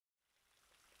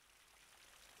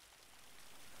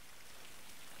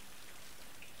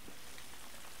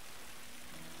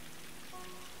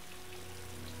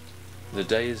the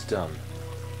day is done,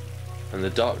 and the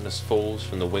darkness falls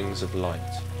from the wings of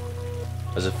light,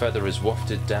 as a feather is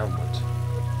wafted downward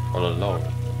on a long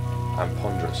and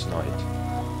ponderous night.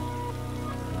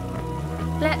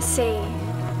 Let's see.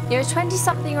 You're a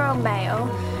 20-something-year-old male,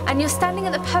 and you're standing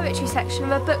at the poetry section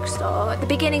of a bookstore at the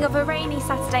beginning of a rainy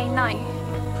Saturday night.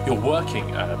 You're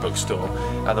working at a bookstore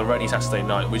at the rainy Saturday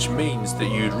night, which means that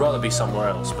you'd rather be somewhere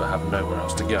else but have nowhere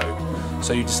else to go.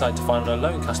 So you decide to find a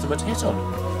lone customer to hit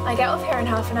on. I get off here in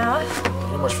half an hour.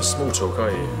 You're not much for small talk,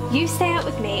 are you? You stay out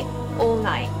with me all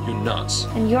night. You're nuts.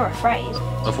 And you're afraid.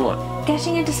 Of what?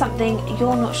 Getting into something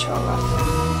you're not sure of.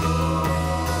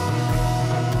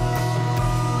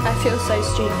 I feel so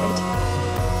stupid.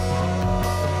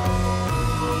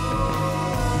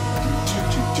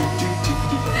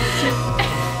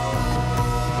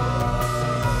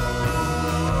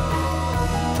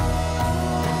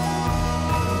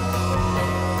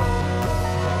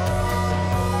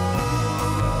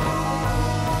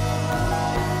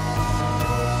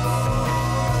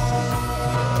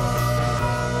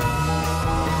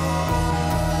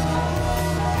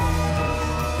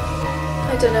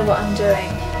 I don't know what I'm doing.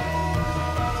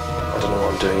 I don't know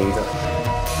what I'm doing either.